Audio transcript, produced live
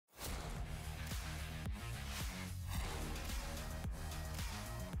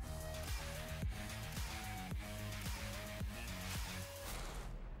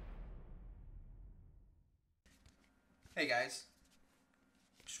Hey guys,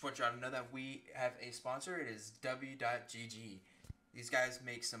 just want y'all to know that we have a sponsor. It is W.GG. These guys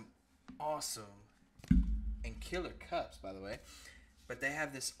make some awesome and killer cups, by the way. But they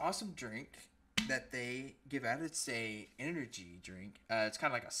have this awesome drink that they give out. It's a energy drink. It's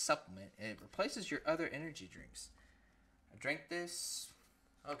kind of like a supplement. It replaces your other energy drinks. I drank this,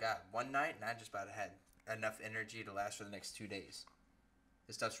 oh god, one night, and I just about had enough energy to last for the next 2 days.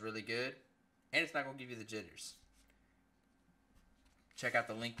 This stuff's really good, and it's not going to give you the jitters. Check out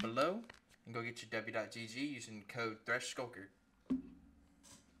the link below and go get your W.GG using code ThreshSkulker.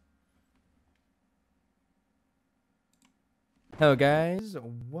 Hello guys,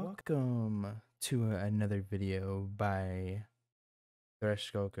 welcome to another video by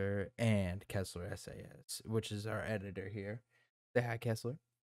ThreshSkulker and Kessler SAS, which is our editor here. Say hi, Kessler.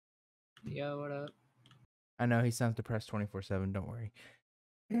 Yo, what up? I know he sounds depressed 24/7, don't worry.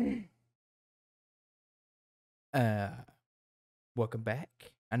 Welcome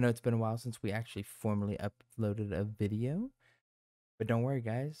back. I know it's been a while since we actually formally uploaded a video, but don't worry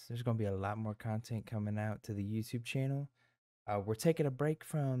guys, there's going to be a lot more content coming out to the YouTube channel. We're taking a break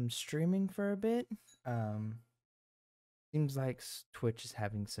from streaming for a bit. Seems like Twitch is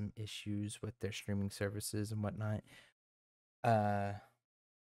having some issues with their streaming services and whatnot.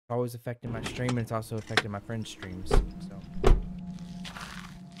 Always affecting my stream, and it's also affecting my friends' streams. So,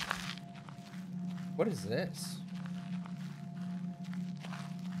 what is this?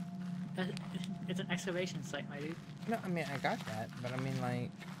 It's an excavation site, my dude. No, I mean I got that, but I mean like,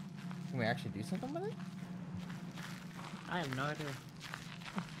 can we actually do something with it? I have no idea.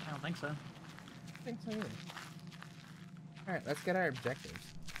 I don't think so. I think so either. Alright, let's get our objectives.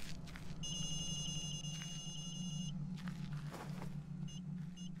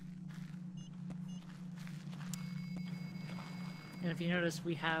 And if you notice,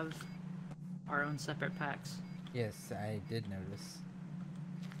 we have our own separate packs. Yes, I did notice.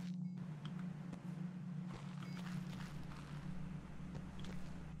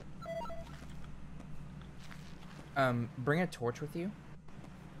 Bring a torch with you.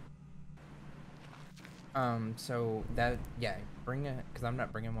 So that, yeah, bring a, because I'm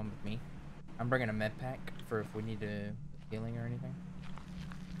not bringing one with me. I'm bringing a med pack for if we need a healing or anything.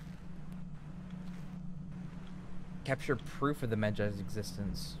 Capture proof of the Magi's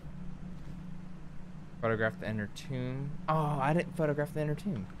existence. Photograph the inner tomb. Oh, I didn't photograph the inner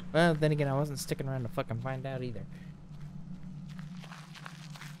tomb. Well, then again, I wasn't sticking around to fucking find out either.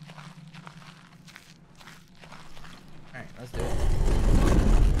 Alright, let's do it.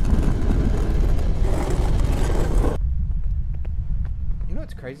 You know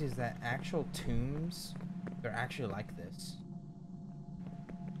what's crazy is that actual tombs, they're actually like this.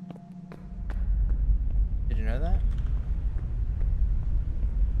 Did you know that?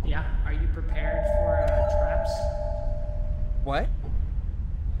 Yeah. Are you prepared for traps? What?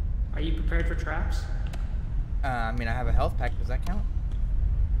 Are you prepared for traps? I mean, I have a health pack. Does that count?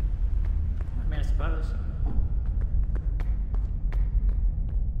 I mean, I suppose.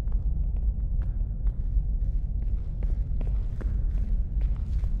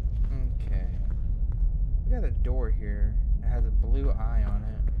 Okay. We got a door here. It has a blue eye on it.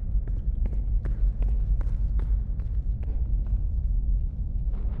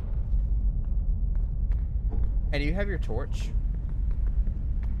 Hey, do you have your torch?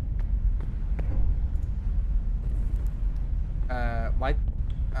 Like,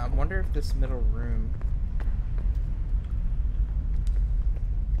 I wonder if this middle room...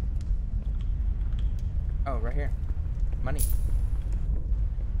 Oh, right here. Money.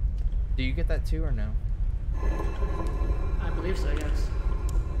 Do you get that too, or no? I believe so, yes.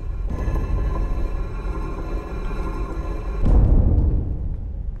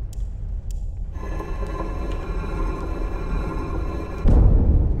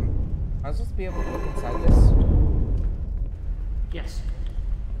 I was supposed to be able to look inside this. Yes.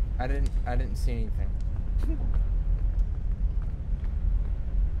 I didn't see anything.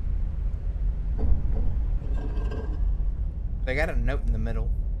 They got a note in the middle.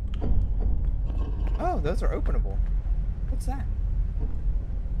 Oh, those are openable. What's that?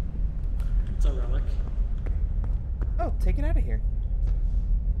 It's a relic. Oh, take it out of here.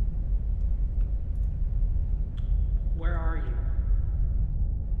 Where are you?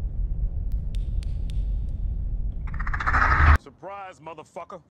 Surprise,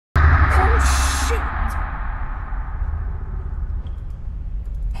 motherfucker. Oh shit!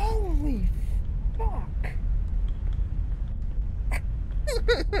 Holy fuck!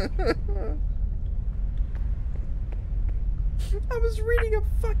 I was reading a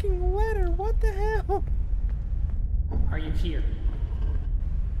fucking letter. What the hell? Are you here?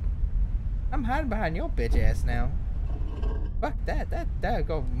 I'm hiding behind your bitch ass now. Fuck that. That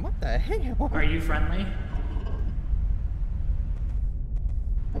go. What the hell? Are you friendly?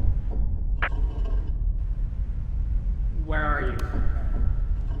 Where are you?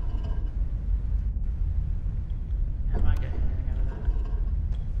 I'm not getting anything out of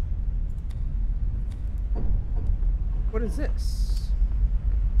that. What is this?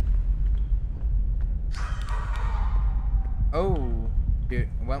 Oh, dude.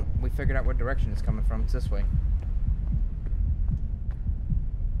 Well, we figured out what direction it's coming from. It's this way.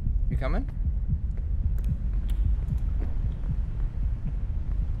 You coming?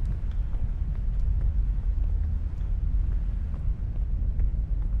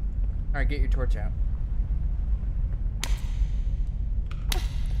 Alright, get your torch out.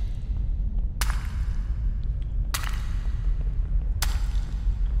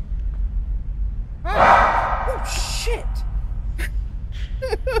 Ah! Oh, shit!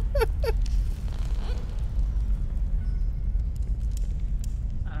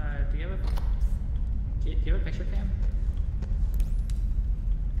 Do you have a picture cam?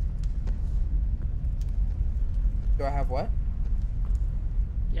 Do I have what?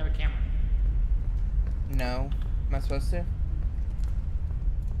 You have a camera. No. Am I supposed to?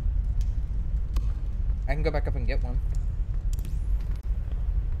 I can go back up and get one.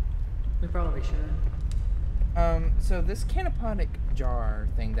 We probably should. So this canoponic jar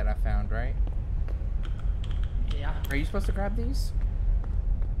thing that I found, right? Yeah. Are you supposed to grab these?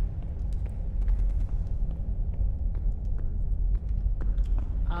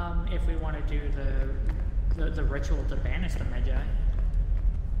 If we want to do the ritual to banish the Magi.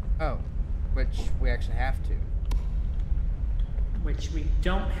 Oh, which we actually have to. Which we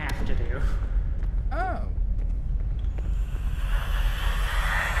don't have to do. Oh.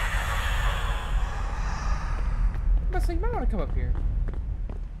 But so you might want to come up here.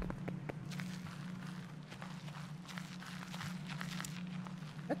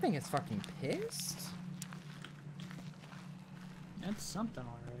 That thing is fucking pissed. That's something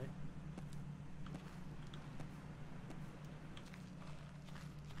already.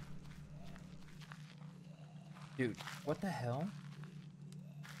 Dude, what the hell?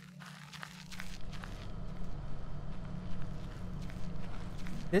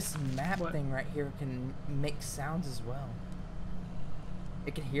 This map What? thing right here can make sounds as well.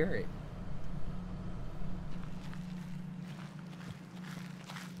 It can hear it.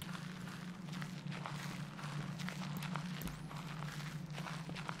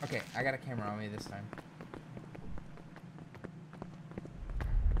 Okay, I got a camera on me this time.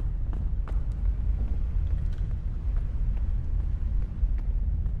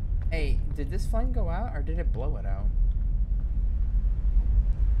 Hey, did this flame go out or did it blow it out?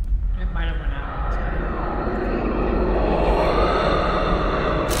 It might have went out.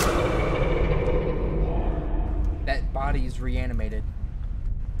 That body's reanimated.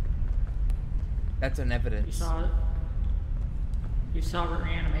 That's an evidence. You saw it? You saw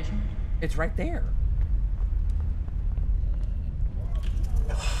reanimation? It's right there.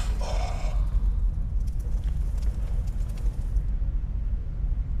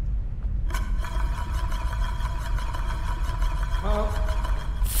 Oh.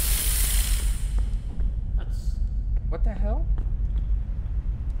 That's... What the hell?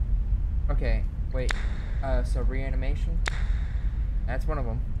 Okay, wait. So reanimation? That's one of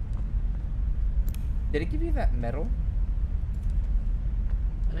them. Did it give you that metal?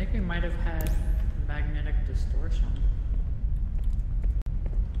 I think we might have had magnetic distortion.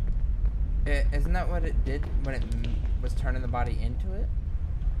 Isn't that what it did when it was turning the body into it?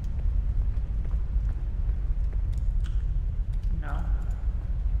 No.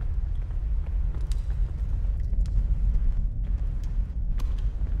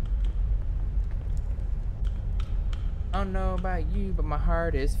 I don't know about you, but my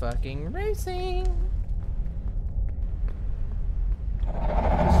heart is fucking racing.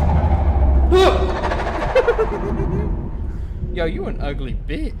 Yo, you an ugly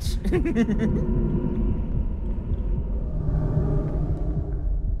bitch.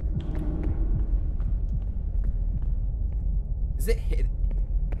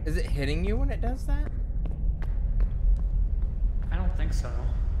 Is it hitting you when it does that? I don't think so.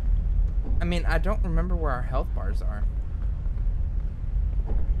 I mean, I don't remember where our health bars are.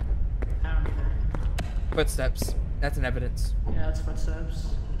 I don't either. Footsteps. That's an evidence. Yeah, it's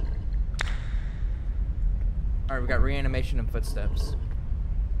footsteps. Alright, we got reanimation and footsteps.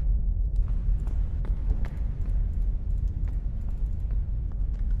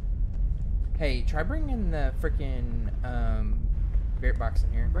 Hey, try bringing the freaking spirit box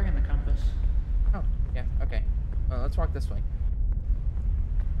in here. Bring in the compass. Oh, yeah, okay. Well, let's walk this way.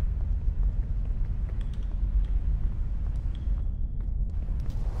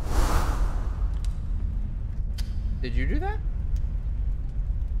 Did you do that?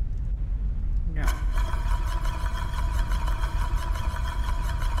 No. Is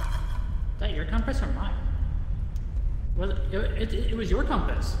that your compass or mine? Was it was your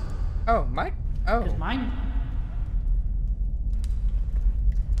compass. Oh, Mike? Oh. Because mine...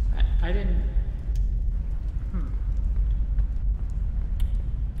 I didn't...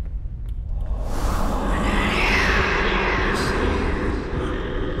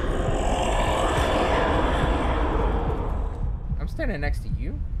 I'm standing next to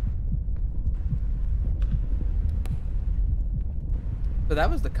you. So that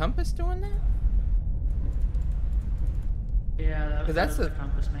was the compass doing that? Yeah, that was that's the the-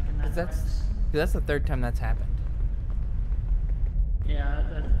 compass making that Cause noise. that's the third time that's happened. Yeah,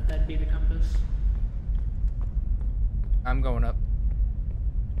 that'd be the compass. I'm going up.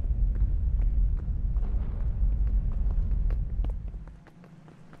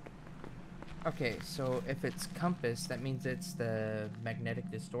 Okay, so if it's compass, that means it's the magnetic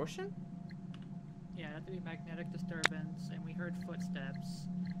distortion? Yeah, it'd have to be magnetic disturbance, and we heard footsteps,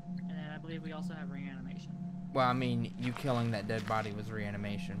 and then I believe we also have reanimation. Well, I mean, you killing that dead body was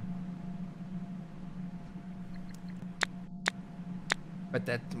reanimation. But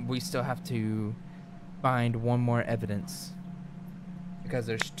that we still have to find one more evidence. Because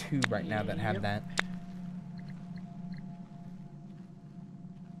there's 2 right now that have Yep. that.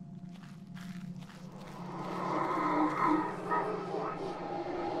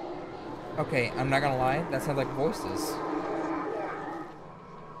 Okay, I'm not gonna lie, that sounds like voices.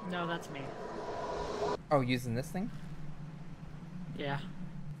 No, that's me. Oh, using this thing? Yeah.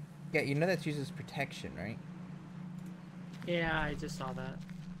 Yeah, you know that uses protection, right? Yeah, I just saw that.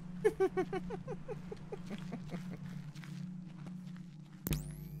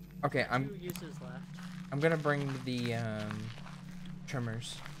 Okay, 2 uses left. I'm gonna bring the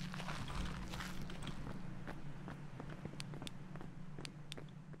trimmers.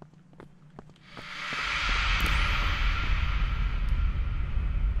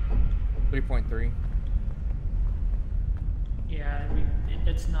 .3. Yeah,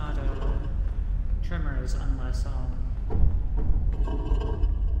 it's not trimmers unless Oh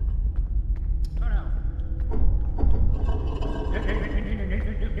no.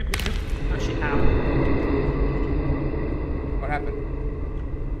 Oh shit, ow. What happened?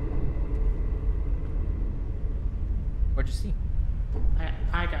 What'd you see?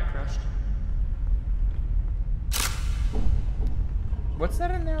 I got crushed. What's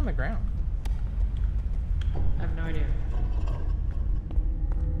that in there on the ground? I have no idea.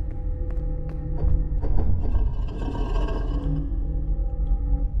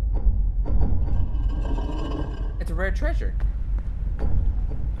 It's a rare treasure.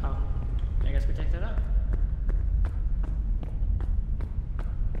 Oh, I guess we take that up.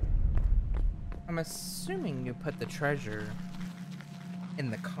 I'm assuming you put the treasure in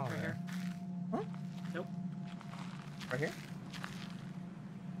the car. Right here. Huh? Nope. Right here?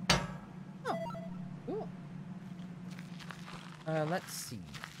 Oh, cool. Let's see.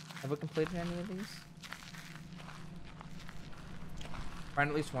 Have we completed any of these? Find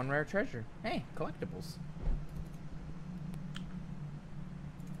at least one rare treasure. Hey, collectibles.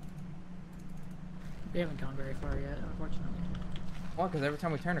 We haven't gone very far yet, unfortunately. Well, because every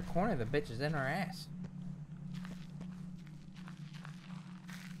time we turn a corner, the bitch is in our ass.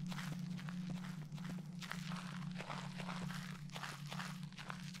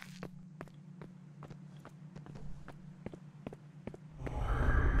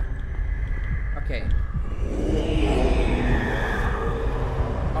 Okay.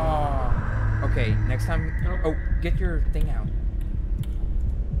 Oh. Okay, next time... Nope. Oh, get your thing out.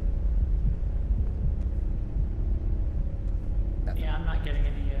 Yeah, I'm not getting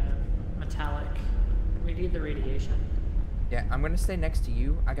any metallic. We need the radiation. Yeah, I'm gonna stay next to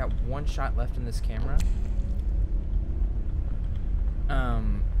you. I got one shot left in this camera.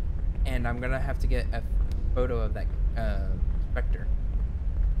 And I'm gonna have to get a photo of that Spectre.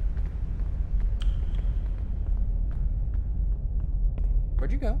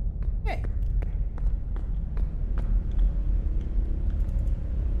 Where'd you go? Hey.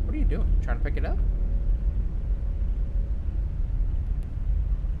 What are you doing? Trying to pick it up?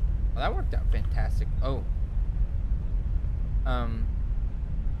 Well, that worked out fantastic. Oh.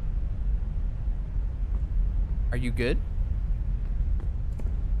 Are you good?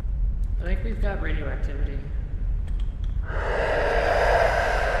 I think we've got radioactivity.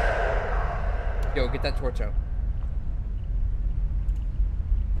 Yo, get that torch out.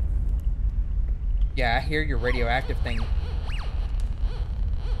 Yeah, I hear your radioactive thing.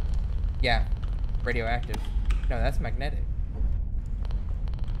 Yeah, radioactive. No, that's magnetic.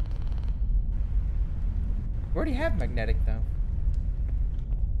 We already have magnetic though.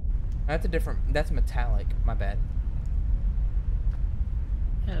 That's a different. That's metallic. My bad.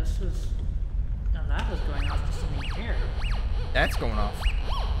 Yeah, this was. Now that was going off just in the air. That's going off.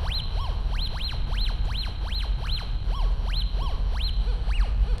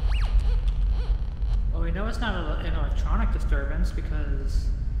 Well, we know it's not an electronic disturbance because.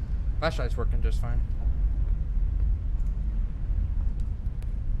 Flashlight's working just fine.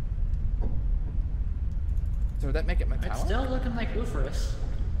 So would that make it metallic? It's still looking like Oophorus.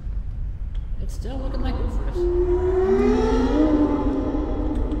 It's still looking like Oophorus.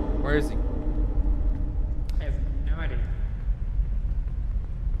 Where is he? I have no idea.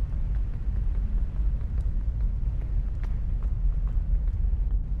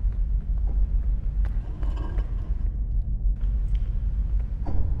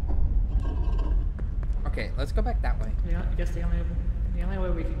 Okay, let's go back that way. You know, I guess the only way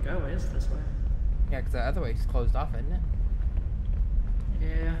we can go is this way. Yeah, because the other way's closed off, isn't it?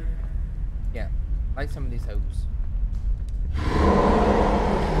 Yeah. Yeah. Light some of these hoses.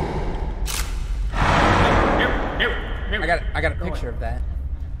 I got a picture of that.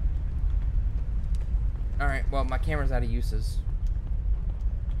 Alright, well my camera's out of uses.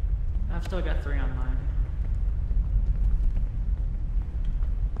 I've still got 3 on mine.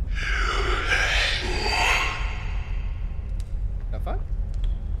 The fuck?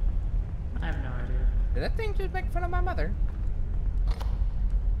 I have no idea. Did that thing just make fun of my mother?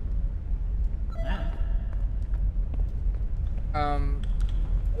 Yeah. Oh,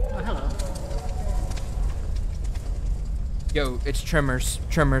 hello. Yo, it's Tremors.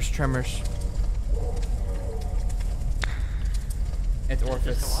 Tremors. It's Did it just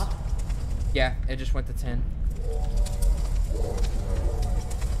Orphis. go off? Yeah, it just went to 10.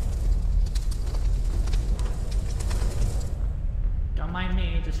 Don't mind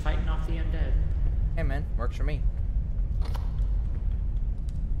me, just fighting off the undead. Hey man, works for me.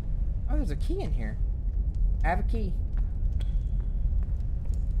 Oh, there's a key in here. I have a key.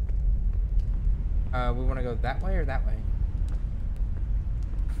 We want to go that way or that way?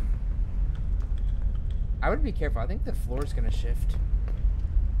 I would be careful. I think the floor's gonna shift.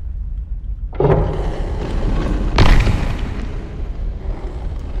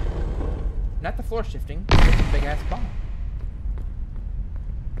 Not the floor shifting. It's a big ass bomb.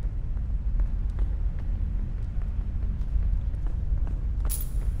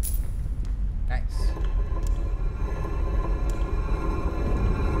 Nice.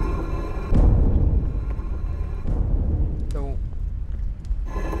 So,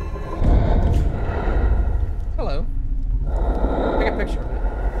 hello. Take a picture of it.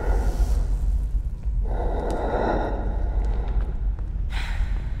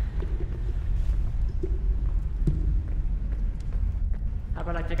 How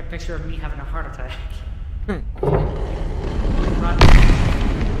about I take a picture of me having a heart attack?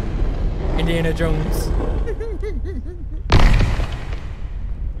 Indiana Jones.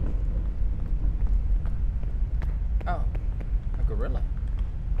 Oh, a gorilla.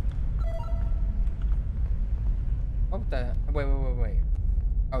 What the? Wait.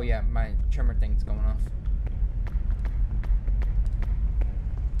 Oh yeah, my tremor thing's going off.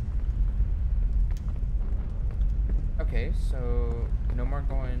 Okay, so no more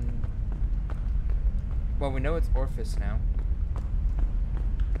going. Well, we know it's Orphis now.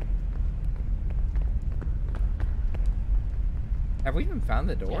 Have we even found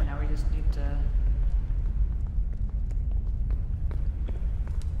the door? Yeah, now we just need to...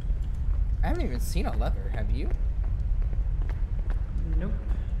 I haven't even seen a lever, have you? Nope.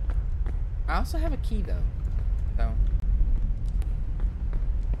 I also have a key though. So.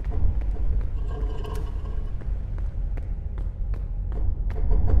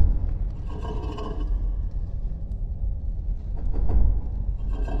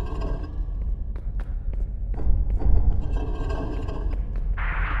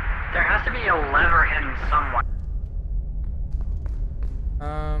 There has to be a lever hidden somewhere.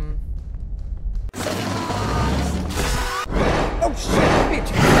 Oh shit,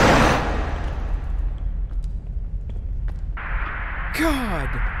 bitch! God!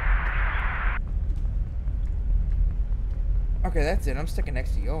 Okay, that's it. I'm sticking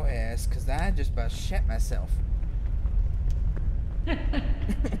next to your ass, cause I just about shit myself. That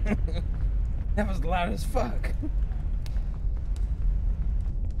was loud as fuck.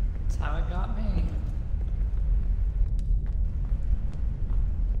 That's how it got me.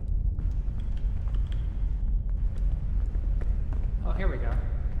 Oh, here we go.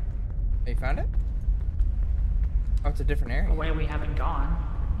 You found it? Oh, it's a different area. A way we haven't gone.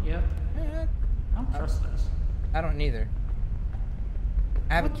 Yep. Eh, I don't trust this. I don't either.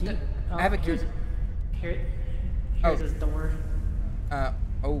 I have a What key. the- I have a key. Here, Here's his door.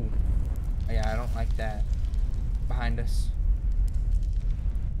 Oh. Yeah, I don't like that. Behind us.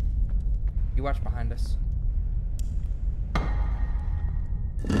 You watch behind us.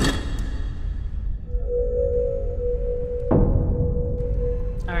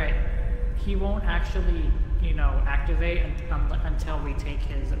 Alright. He won't actually, you know, activate until we take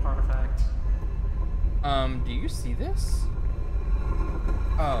his artifact. Do you see this?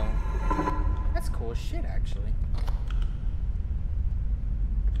 Oh. That's cool as shit, actually.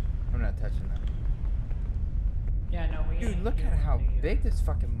 I'm not touching that. Yeah, no, we Dude, ain't look doing at how anything. big this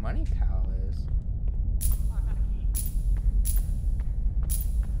fucking money pal is. Oh, I got a key.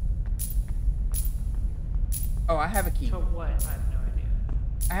 Oh, I have a key. To what? I have no idea.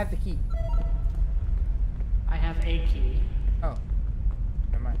 I have the key. I have a key. Oh.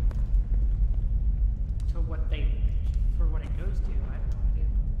 Never mind. To what for what it goes to, I have no idea.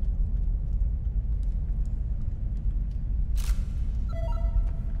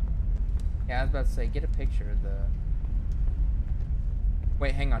 Yeah, I was about to say, get a picture of the...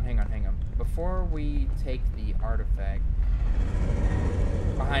 Wait, hang on. Before we take the artifact...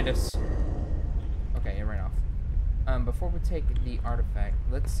 Behind us. Okay, it ran off. Before we take the artifact,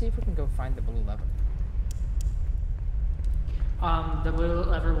 let's see if we can go find the blue lever. The blue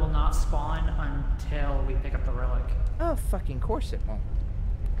lever will not spawn until we pick up the relic. Oh, fucking course it won't.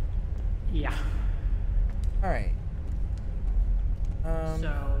 Yeah. Alright.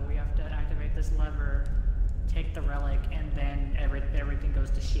 So we have to activate this lever, take the relic, and then everything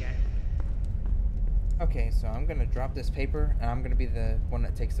goes to shit. Okay, so I'm gonna drop this paper, and I'm gonna be the one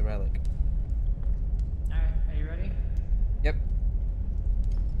that takes the relic. Alright, are you ready? Yep.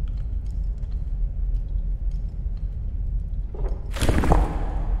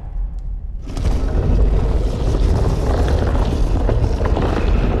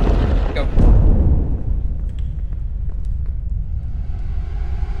 Go.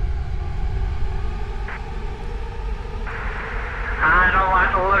 I don't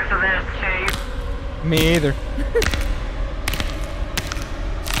like the looks of this, Chief. Me either.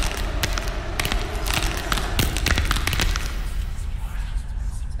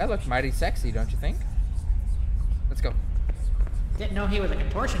 That looks mighty sexy, don't you think? Let's go. Didn't know he was a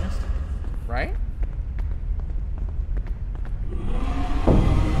contortionist. Right?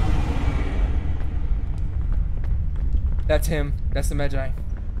 That's him. That's the Magi.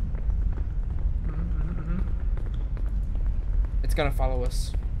 It's gonna follow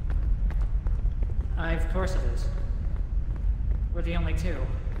us. Of course it is. We're the only two.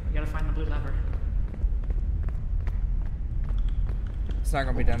 We gotta find the blue lever. It's not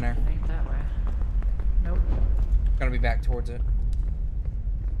gonna be down there. It ain't that way. Nope. It's gonna be back towards it.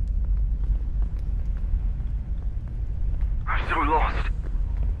 I'm so lost.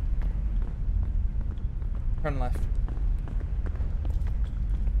 Turn left.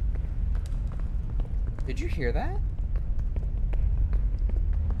 Did you hear that?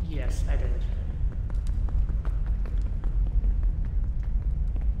 Yes, I did.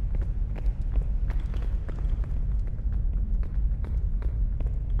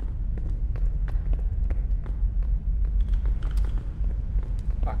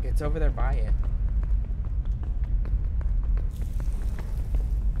 Fuck, it's over there by it.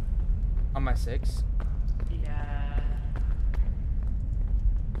 On my 6. Yeah.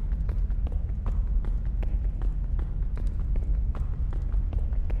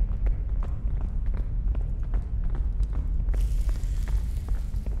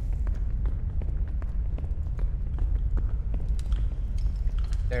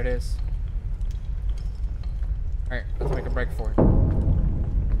 There it is. Alright, let's make a break for it.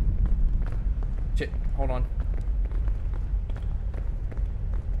 Shit, hold on.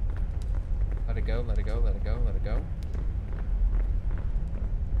 Let it go, let it go, let it go, let it go.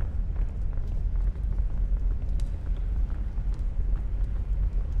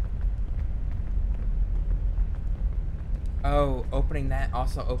 Oh, opening that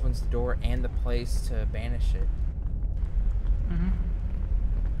also opens the door and the place to banish it. Mm-hmm.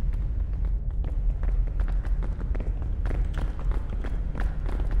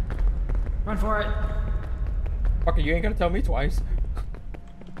 Run for it. Fucker, you ain't gonna tell me twice.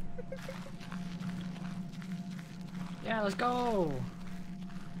 Yeah, let's go.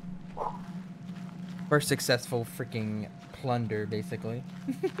 First successful freaking plunder, basically.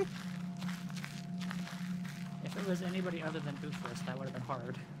 If it was anybody other than Boofless, that would have been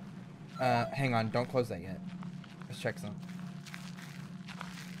hard. Hang on, don't close that yet. Let's check some.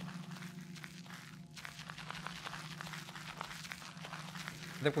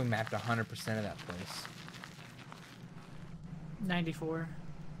 I think we mapped 100% of that place. 94.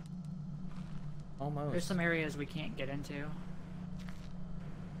 Almost. There's some areas we can't get into.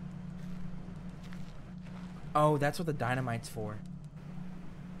 Oh, that's what the dynamite's for.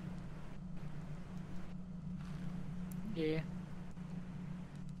 Yeah.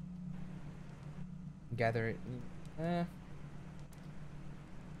 Gather it.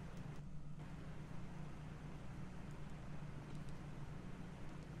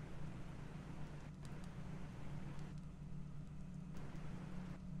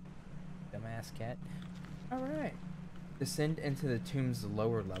 Dumbass cat. Alright. Descend into the tomb's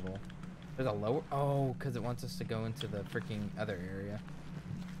lower level. There's a lower... Oh, because it wants us to go into the freaking other area.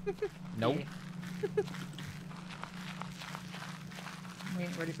 Nope. Yeah. We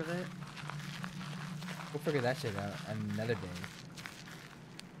ain't ready for that. We'll figure that shit out another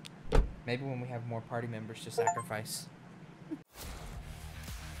day. Maybe when we have more party members to sacrifice.